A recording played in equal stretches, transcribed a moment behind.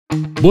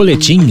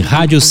Boletim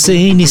Rádio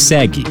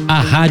CNseg,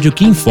 a rádio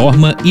que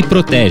informa e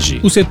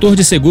protege. O setor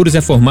de seguros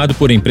é formado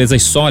por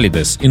empresas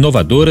sólidas,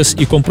 inovadoras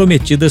e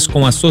comprometidas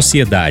com a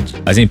sociedade.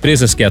 As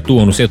empresas que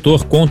atuam no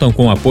setor contam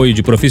com o apoio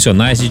de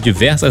profissionais de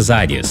diversas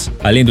áreas.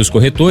 Além dos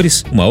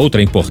corretores, uma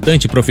outra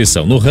importante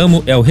profissão no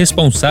ramo é o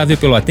responsável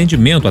pelo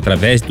atendimento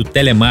através do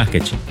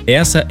telemarketing.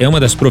 Essa é uma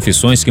das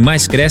profissões que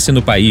mais cresce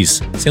no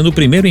país, sendo o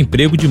primeiro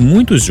emprego de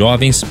muitos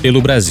jovens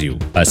pelo Brasil.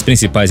 As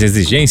principais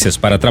exigências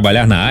para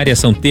trabalhar na área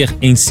são ter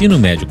ensino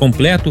médio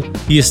completo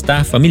e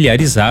estar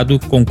familiarizado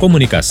com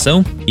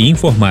comunicação e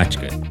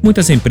informática.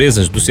 Muitas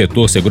empresas do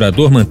setor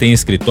segurador mantêm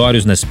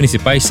escritórios nas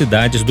principais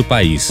cidades do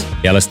país.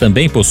 Elas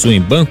também possuem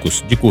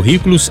bancos de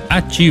currículos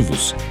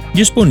ativos,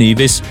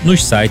 disponíveis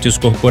nos sites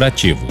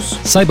corporativos.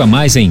 Saiba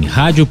mais em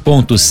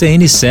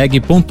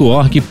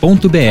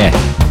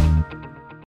radio.cnseg.org.br.